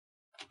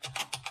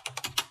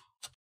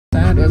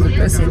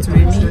person to be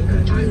me.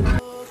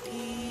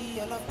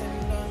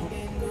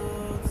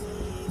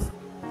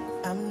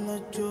 I'm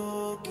not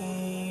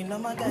joking. No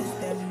my guys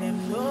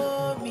them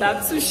know me.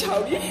 That's too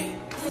shouty.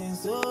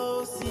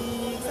 So sick,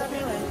 I've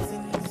been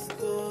writing this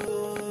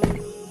story.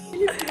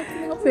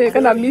 So you're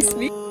gonna miss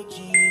me.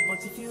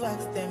 But if you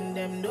ask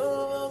them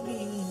know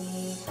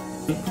me.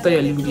 Put on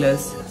your lip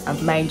gloss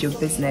and mind your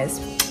business.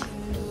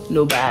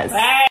 No bars.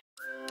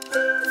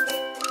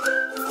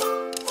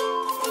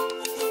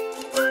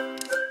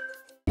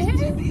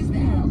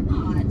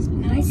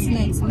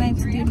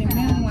 Nice to do the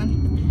main one.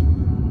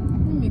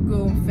 Let me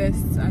go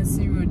first and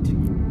see road.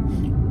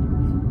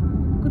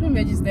 Couldn't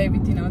register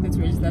everything I wanted to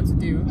register to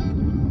do.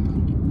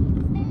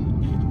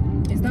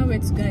 Is that where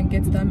to go and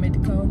get that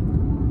medical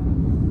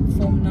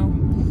form now?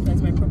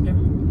 That's my problem.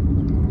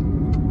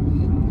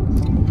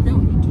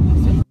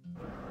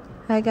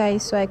 Hi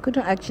guys, so I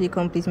couldn't actually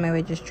complete my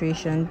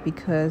registration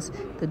because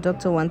the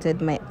doctor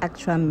wanted my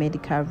actual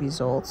medical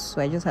results,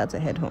 so I just had to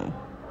head home.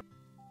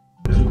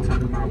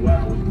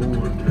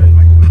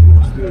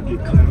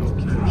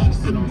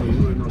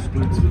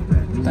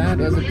 That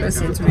was a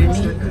person to be me.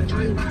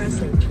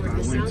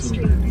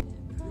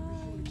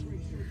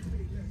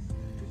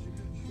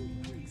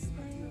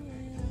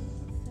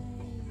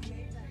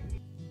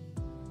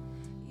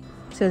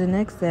 So the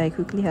next day I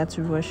quickly had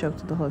to rush up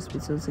to the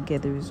hospital to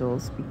get the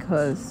results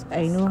because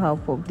I know how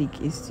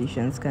public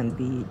institutions can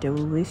be. They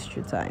will waste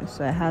your time,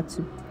 so I had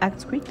to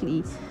act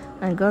quickly,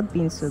 and God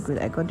being so good,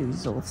 I got the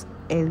results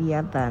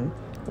earlier than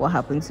what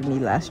happened to me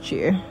last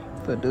year.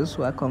 For those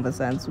who are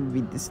conversant to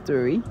read the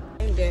story.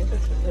 And then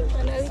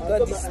finally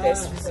got these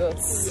test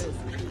results.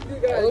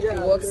 I hope it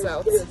works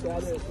out.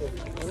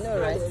 You know,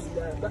 right?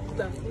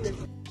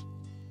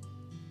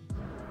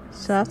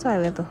 So after I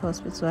left the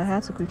hospital, I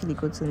had to quickly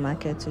go to the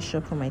market to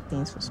shop for my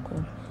things for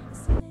school.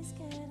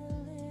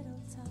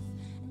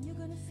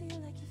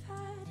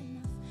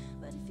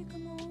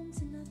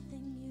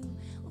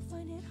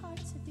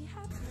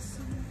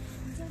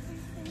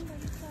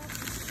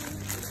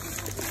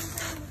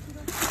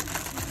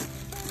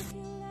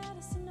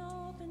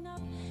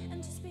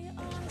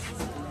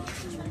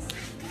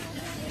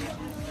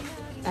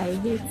 I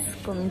hate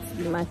coming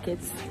to the market.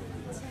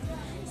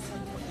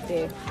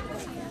 There.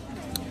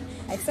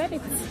 I said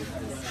it.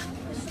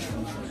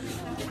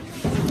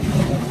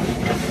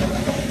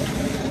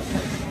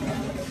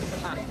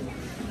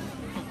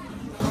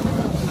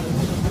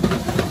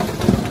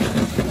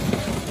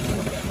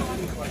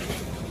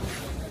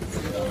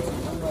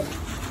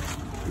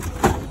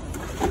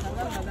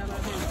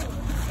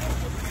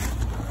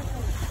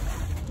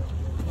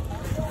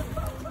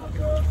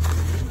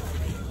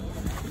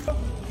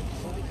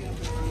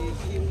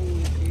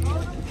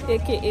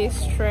 AKA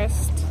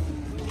stressed.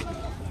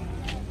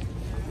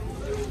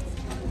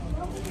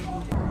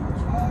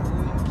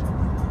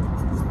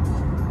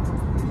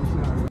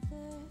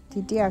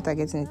 The day after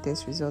getting the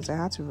test results, I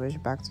had to rush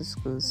back to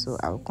school so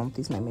I will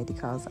complete my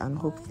medicals and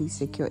hopefully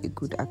secure a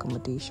good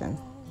accommodation.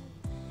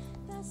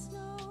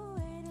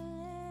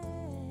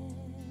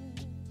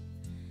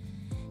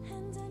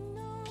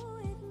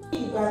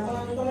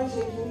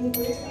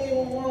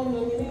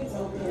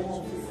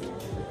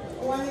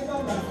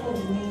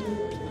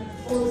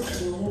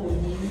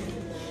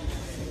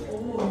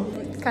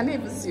 Can you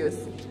even see us?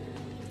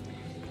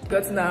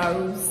 Got in our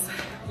rooms.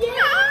 Yeah!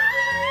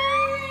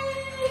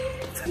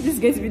 This is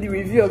going to be the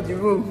review of the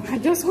room. I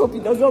just hope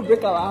it does not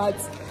break our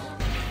hearts.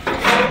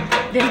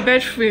 There's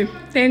bed frame.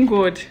 Thank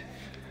God.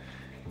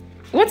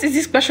 What is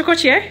this Bashoko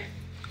chair?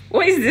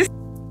 What is this?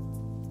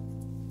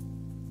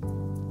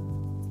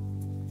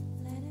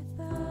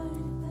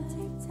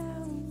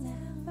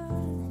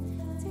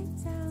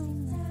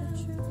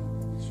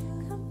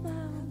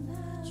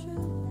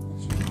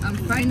 I'm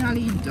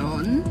finally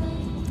done.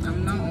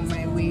 I'm now on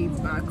my way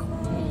back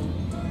home.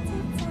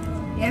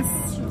 Yes,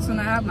 so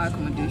now I have my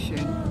accommodation.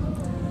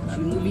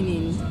 I'm moving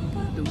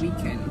in the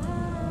weekend.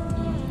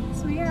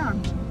 So yeah,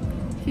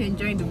 if you're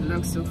enjoying the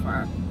vlog so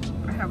far,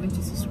 or haven't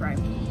you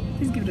subscribed,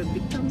 please give it a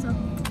big thumbs up.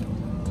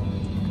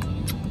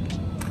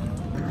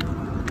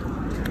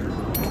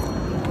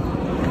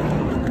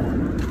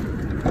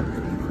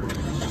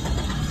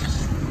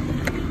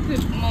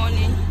 Good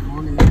morning.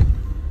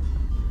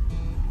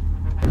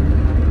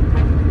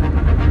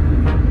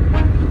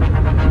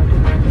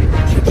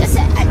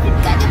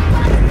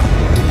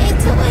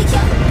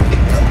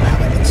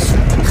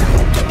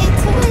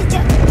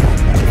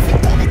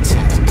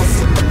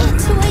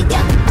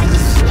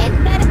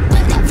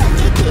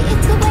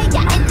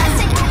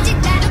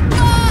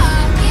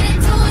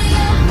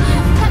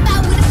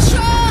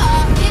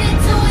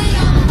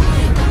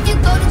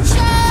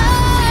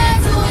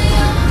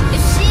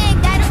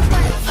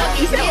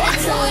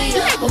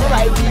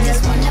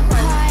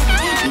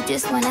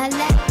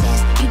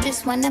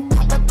 Wanna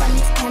pop up on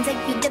these cans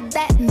like you the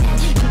Batman.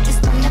 You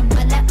just wanna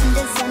ball out in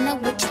the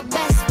zone with your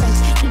best friends.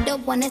 You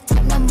don't wanna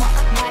talk no more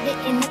about it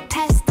in the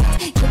past.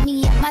 Get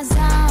me at my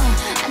zone.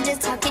 I'm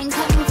just talking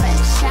comfort,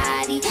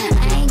 shoddy. I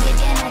ain't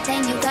getting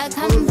nothing, you got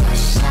comfort,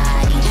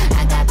 shoddy.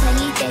 I got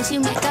plenty things you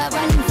make a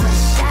run for,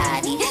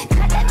 shoddy.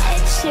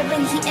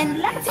 and he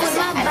in love with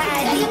my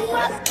body.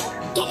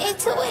 Get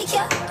into it,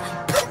 yeah.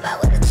 Pop out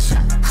with a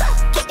truck.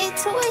 Get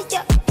into it,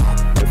 yeah.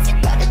 If you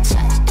go to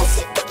church, I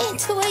said get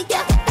into it,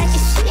 yeah. Like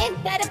if she ain't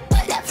got a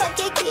butt, I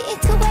forget get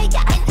into it,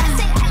 yeah. And I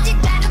said I just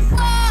gotta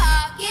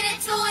walk. Get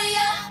into it,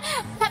 yeah.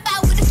 Pop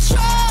out with a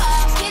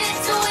truck. Get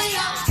into it,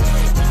 yeah.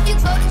 If you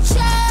go to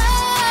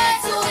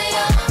church, do it,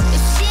 yeah.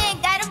 If she ain't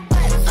got a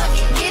butt,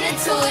 fucking get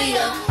into it,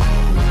 yeah.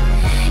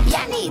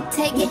 Y'all need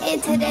to get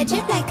into that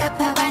drip like a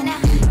piranha.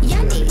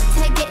 Y'all need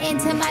to get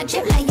into my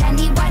drip like y'all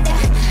need water.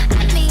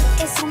 I mean,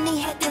 it's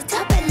only at the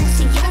top of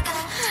Balenciaga.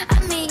 I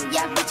mean,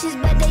 y'all bitches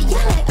better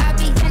y'all like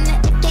Ariana.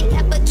 If they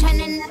ever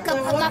tryna knock up,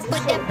 put my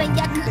foot up and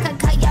y'all can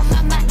call your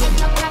mama and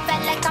your papa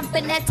like I'm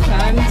finna take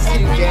that.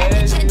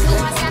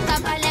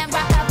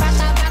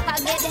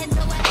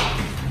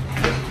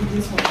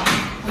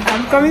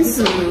 I'm coming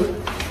to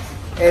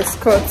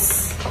escort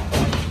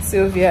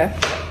Sylvia.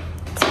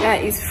 Sylvia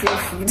eats free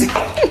food.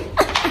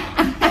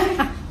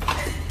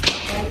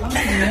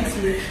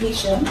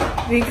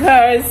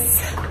 Because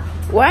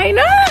why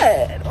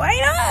not? Why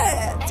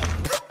not?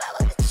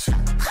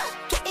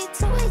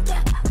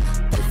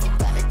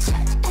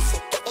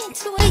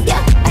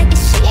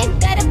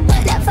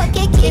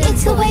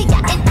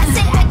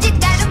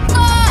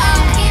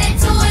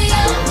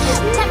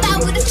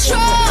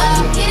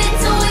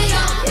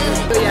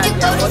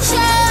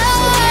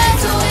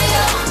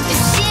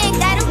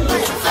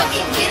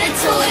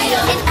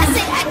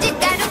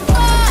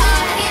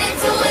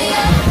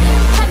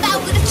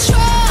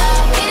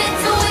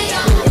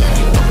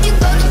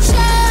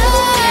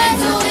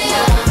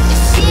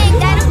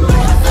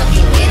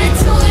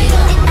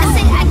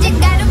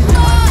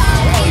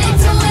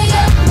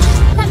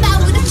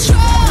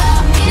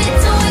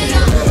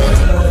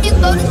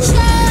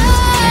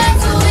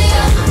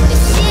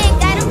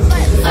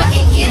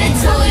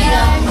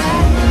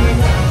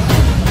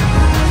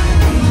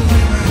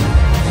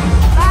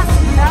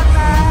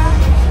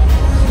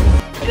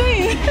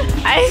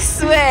 I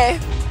swear,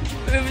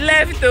 we've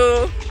left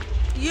though.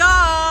 Yo!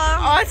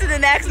 On to the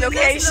next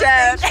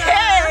location.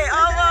 Hey,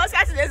 almost.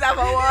 Catch this up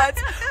for what?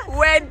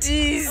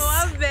 Weddies.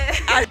 Oh,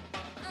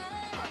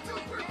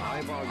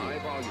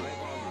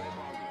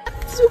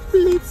 2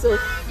 plates of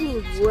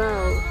food.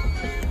 Wow.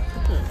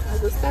 I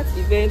will start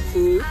the event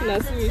too. Now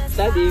see we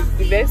start the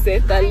event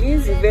center.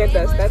 Lee's event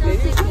has started.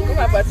 Come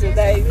up at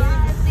tonight.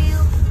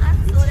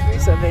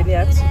 It's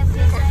souvenir too.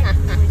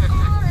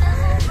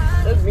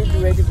 Just be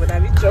ready for that.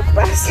 We drop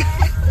pass.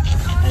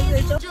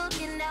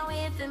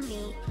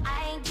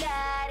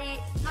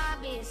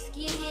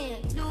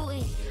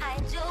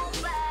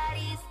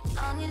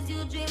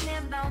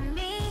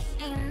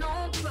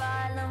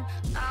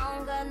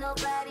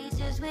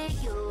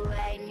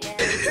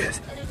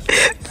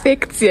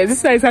 Fake tears.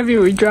 This one is having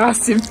withdrawal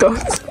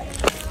symptoms.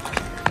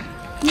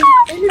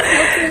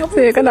 So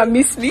you're gonna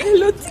miss me.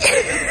 You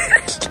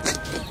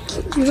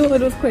know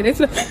what was quite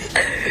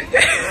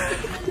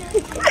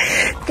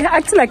You're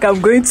acting like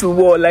I'm going to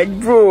war. Like,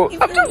 bro,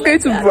 I'm just going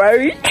to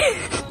Buhari.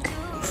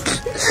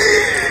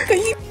 Can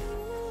you?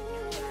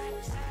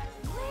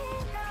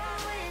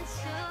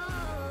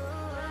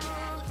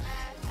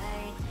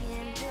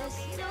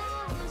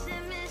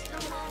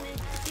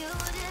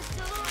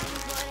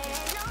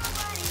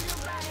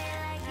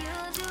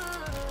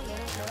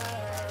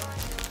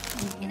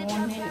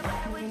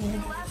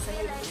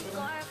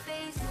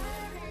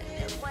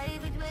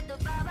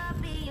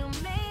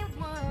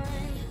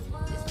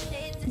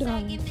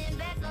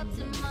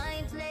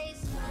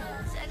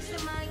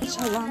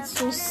 I want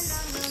so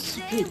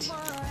stupid. So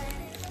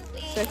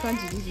I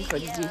can't do this for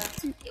the day.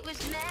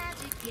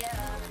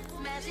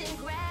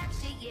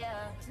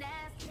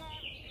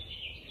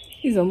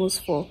 It's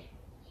almost 4.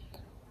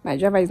 My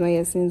driver is not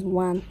here since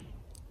 1.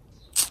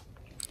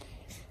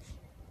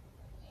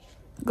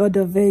 God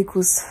of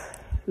vehicles,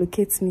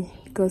 locate me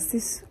because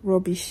this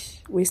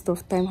rubbish waste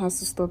of time has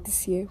to stop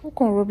this year. What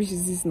kind of rubbish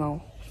is this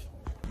now?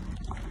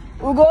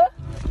 Ugo,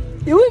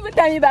 you will even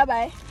tell me bye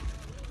bye.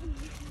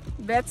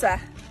 Better.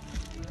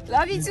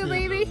 Love you too,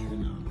 baby.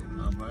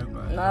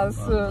 Now,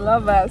 so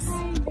love us.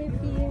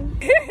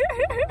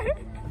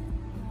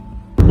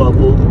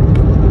 Babu,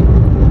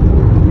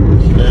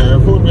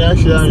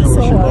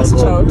 someone's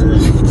child.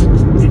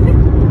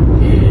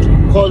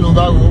 Call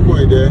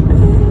there.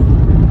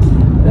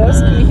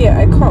 Let's be here.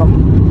 I come.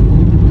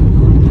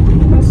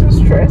 I'm so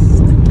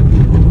stressed.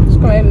 Just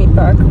gonna let me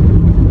back.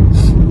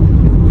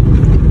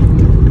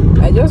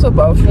 I just hope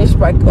I'll finish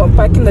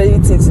unpacking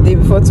everything today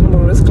before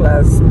tomorrow's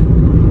class.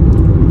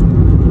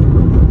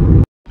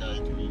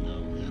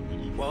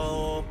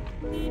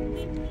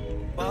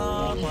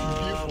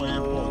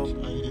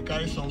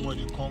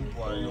 Somebody come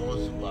for your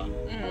husband.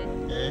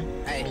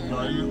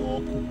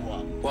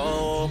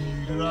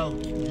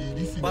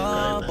 This is the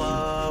kind of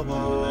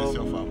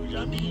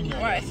I mean,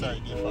 that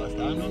side they fast. I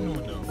don't know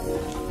now.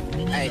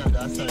 Meaning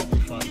that side they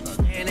fast.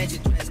 And that you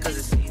dress cause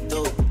it's see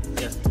through.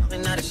 Yeah,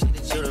 talking all the shit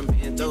that you done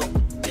been through.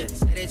 Yeah,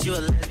 say that you a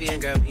lesbian,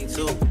 girl, me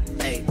too.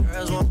 Hey,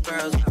 girls want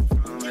girls where I'm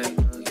from. Hey,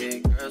 yeah,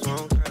 girls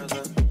want girls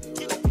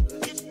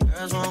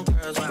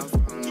where I'm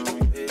from.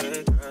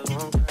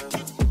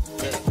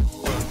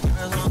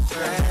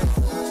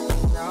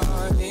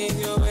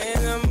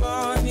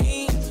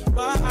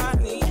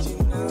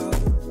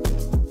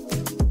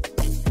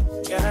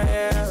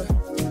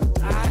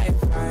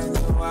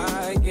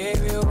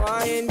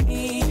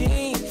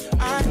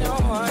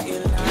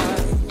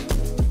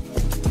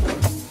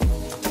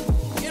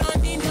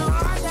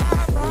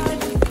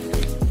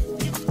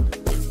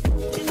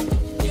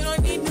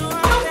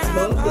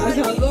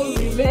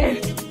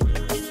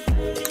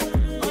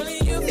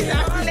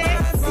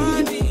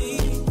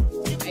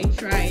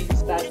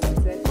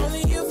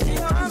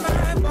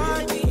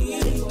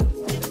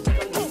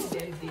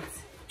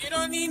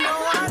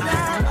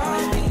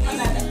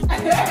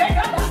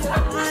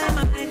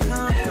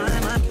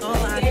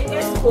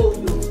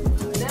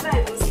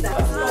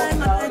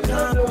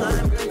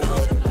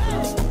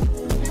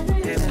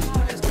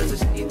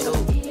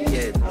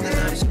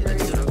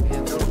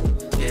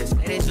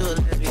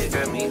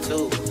 me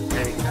too.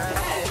 Hey.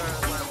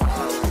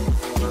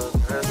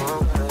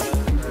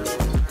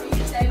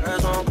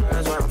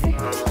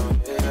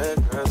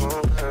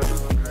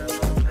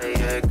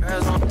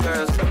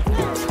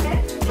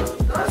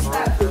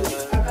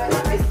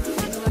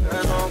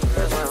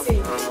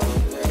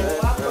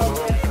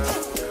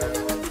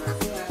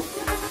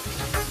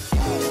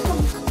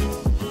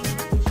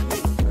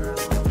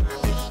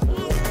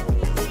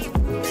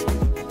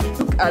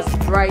 As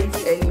bright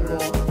anymore.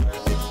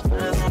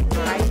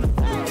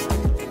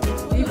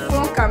 The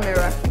front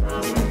camera.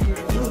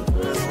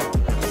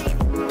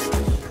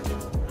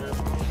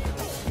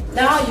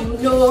 Now you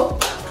know.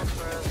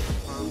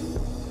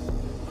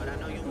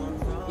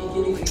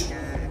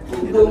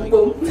 Boom,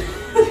 boom.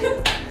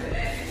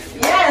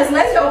 Yes,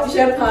 let's go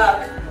official park.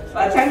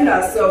 By timing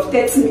ourselves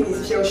 30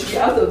 minutes, she should be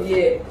out of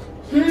here.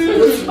 So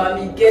go to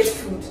mommy, get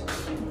food,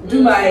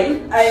 do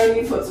my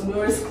ironing for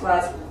tomorrow's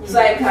class, so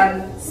I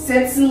can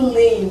settle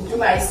in, do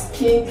my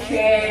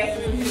skincare,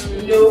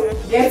 you know,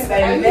 get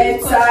my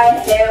mental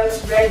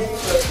health ready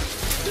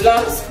for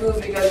long school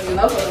because we're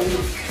not gonna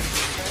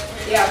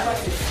leave. Yeah,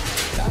 practice.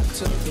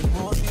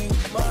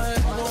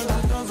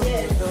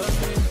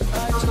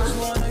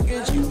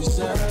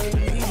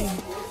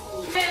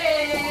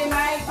 Hey,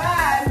 my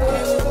bad.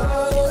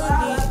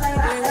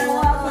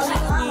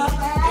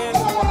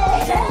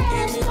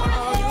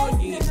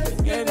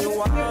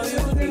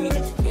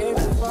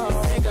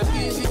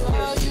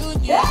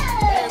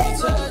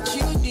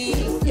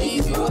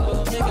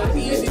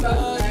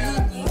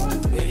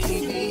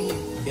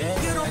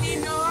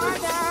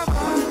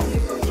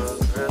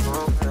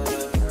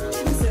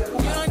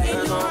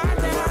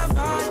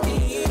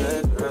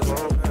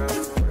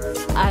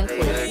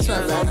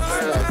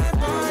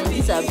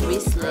 These are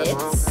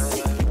bracelets.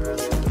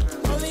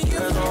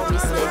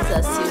 Bracelets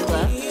are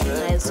silver.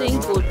 And I'm sewing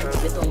gold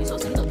with on this.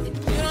 Also, not the this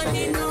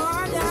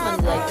one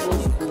is like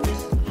gold.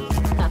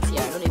 That's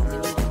here. I don't know if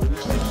they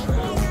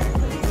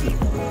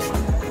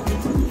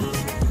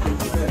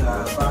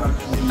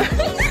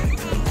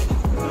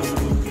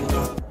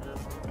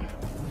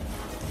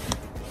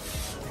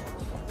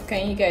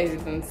Can you guys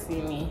even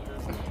see me?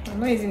 I'm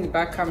not using the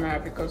back camera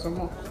because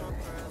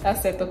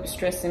that setup is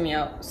stressing me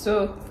out.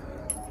 So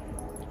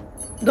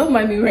don't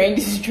mind me wearing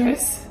this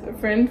dress. A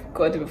friend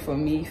got it for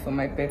me for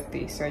my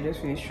birthday, so I just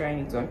finished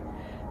trying it on.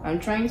 I'm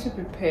trying to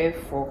prepare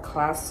for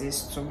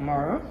classes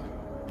tomorrow.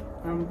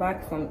 I'm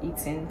back from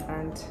eating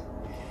and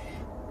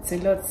it's a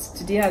lot.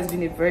 Today has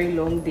been a very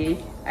long day.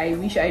 I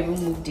wish I even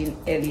moved in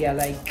earlier,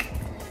 like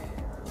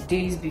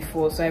days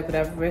before, so I could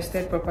have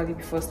rested properly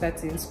before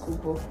starting school.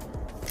 But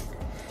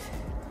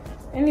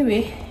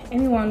anyway,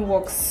 anyone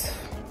works,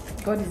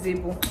 God is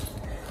able.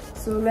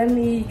 So let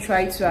me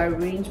try to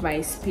arrange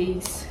my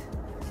space,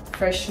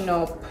 freshen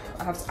up.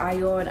 I have to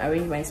iron,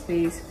 arrange my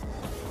space,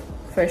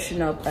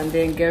 freshen up, and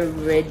then get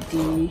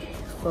ready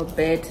for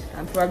bed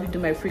and probably do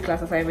my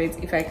pre-class assignments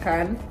if I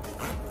can.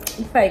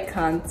 If I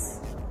can't,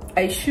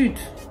 I should.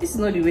 This is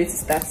not the way to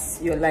start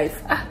your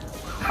life.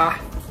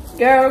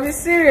 Girl, be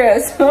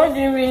serious. What do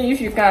you mean if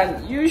you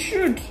can? You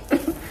should.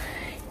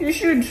 You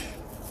should.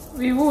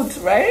 We would,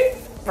 right?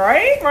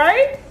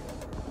 Right?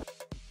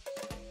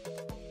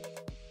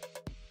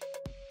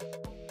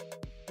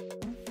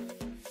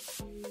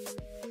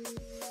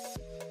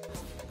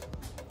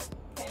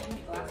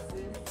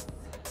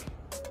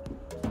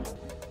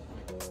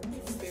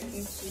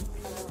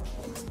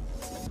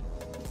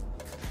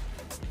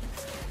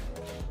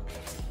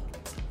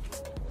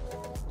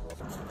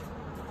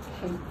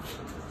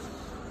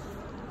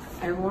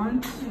 I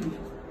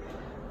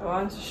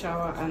want to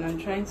shower and I'm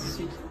trying to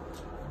switch.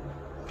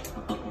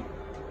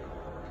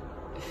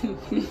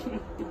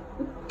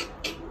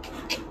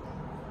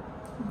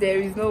 There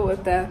is no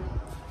water.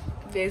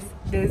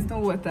 There's no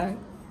water.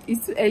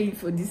 It's too early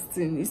for this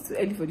thing. It's too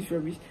early for this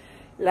rubbish.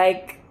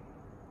 Like,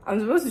 I'm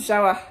supposed to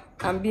shower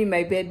and be in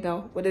my bed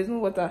now, but there's no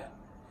water.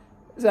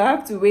 So I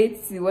have to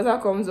wait till the water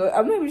comes on.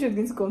 I'm not even sure it's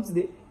going to come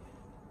today.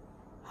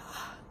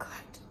 Oh,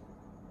 God.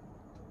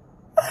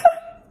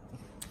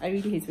 I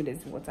really hate when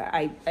there's water.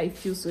 I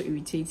feel so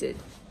irritated.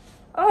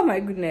 Oh my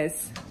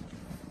goodness.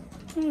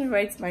 Let me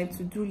write my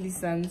to-do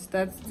list and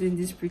start doing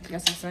this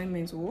pre-class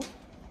assignment. Oh.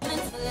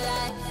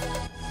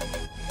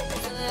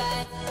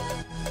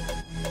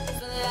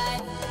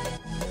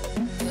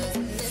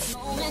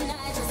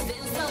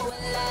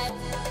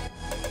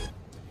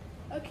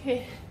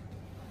 Okay,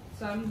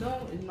 so I'm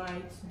done with my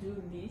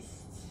to-do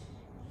list.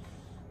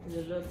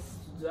 There's a lot to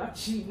do.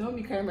 Actually, not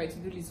me carrying my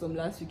to-do list from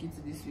last week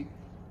into this week.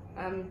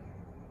 I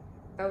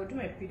will do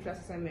my pre-class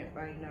assignment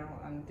by now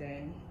and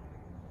then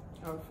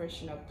I'll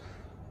freshen up.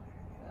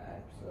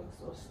 I'm so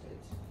exhausted.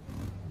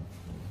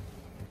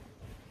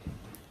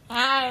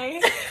 Hi.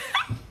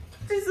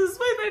 Jesus,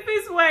 why is my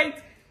face white?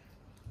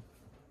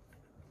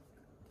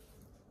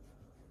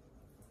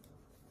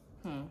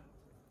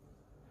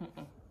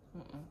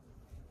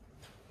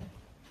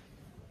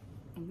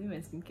 I'm doing my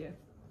skincare.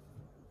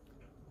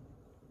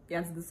 You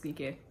have to do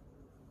skincare.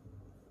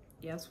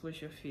 You have to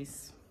wash your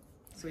face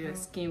so your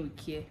skin will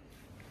care.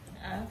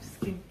 I have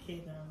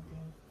skincare that I'm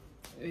doing.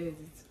 Where is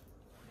it?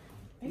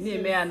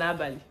 Name and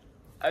Abali.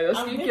 Your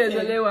skincare is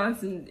only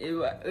once in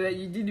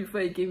you did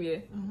before you came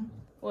here.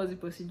 What was the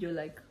procedure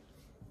like?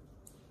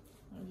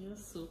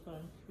 Just soap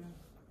and cream.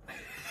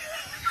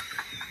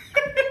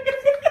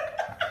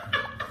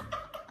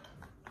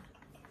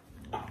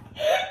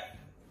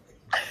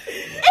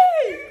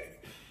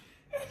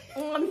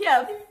 I'm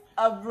here.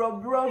 I've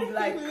rub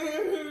like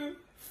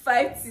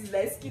 5 teeth,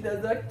 like skin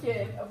does not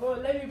care.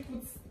 But let me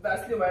put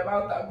Vaseline in my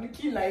mouth. I'm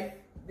looking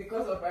like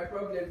because of my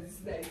problems.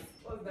 It's nice.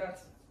 What's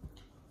that?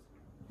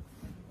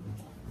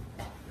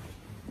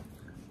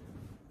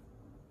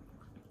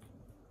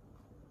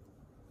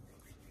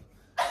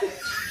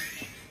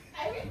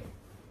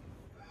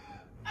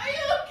 Are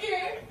you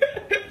okay?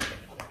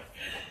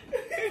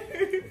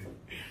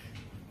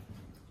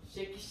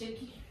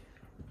 Shaky.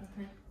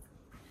 Okay.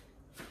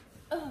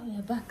 Oh,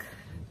 we're back.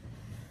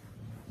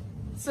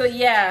 So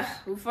yeah,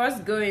 we'll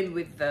first go in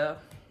with the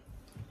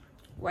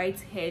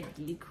whitehead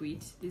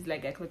liquid. This is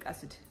like glycolic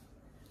acid.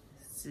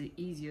 It's the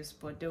easiest,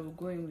 but then we'll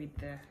go in with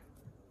the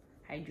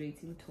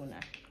hydrating toner.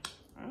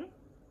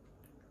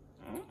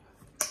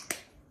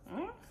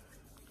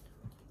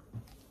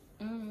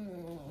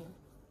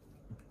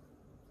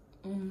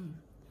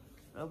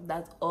 Rub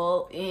that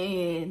all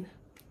in.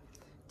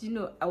 Do you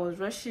know, I was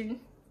rushing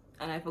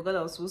and I forgot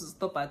I was supposed to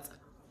stop at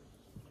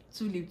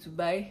Tulip to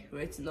buy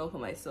retinol for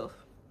myself.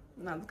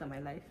 Now look at my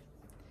life.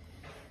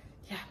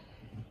 Yeah,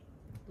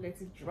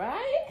 let it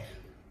dry.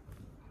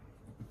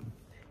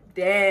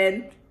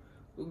 Then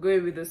we'll go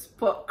in with the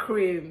spot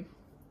cream.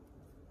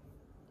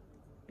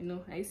 You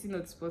know, I used to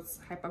not spots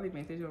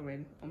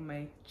hyperpigmentation on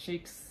my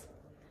cheeks.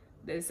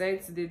 They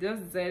just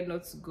decided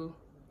not to go.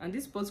 And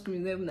this spot cream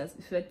is not even as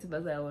effective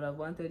as I would have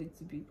wanted it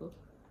to be. But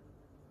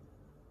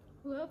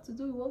we have to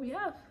do what we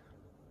have.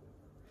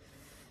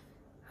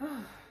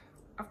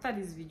 After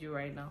this video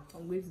right now,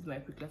 I'm going to do my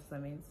quick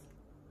assignments.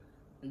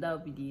 And that will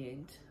be the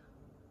end.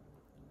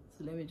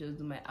 So let me just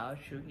do my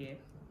outro here.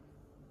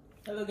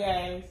 Hello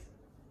guys.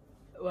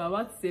 Well, I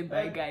want to say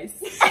bye guys.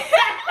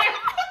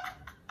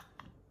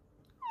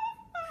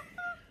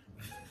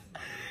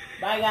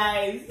 Bye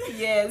guys.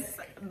 Yes,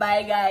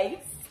 bye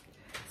guys.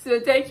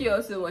 So thank you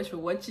all so much for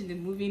watching the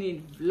Moving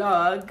In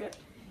vlog. If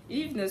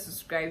you've not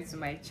subscribed to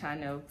my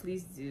channel,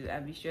 please do,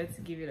 and be sure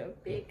to give it a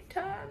big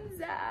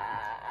thumbs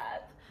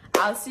up.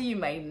 I'll see you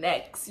in my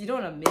next. You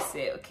don't want to miss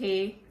it,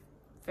 okay?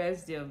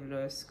 First day of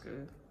law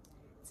school.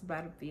 It's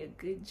about to be a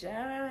good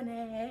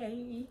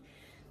journey.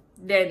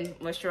 Then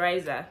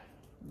moisturizer.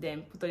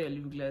 Then put on your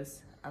lip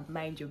gloss and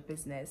mind your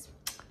business.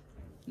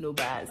 No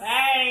bars.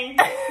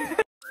 Bye.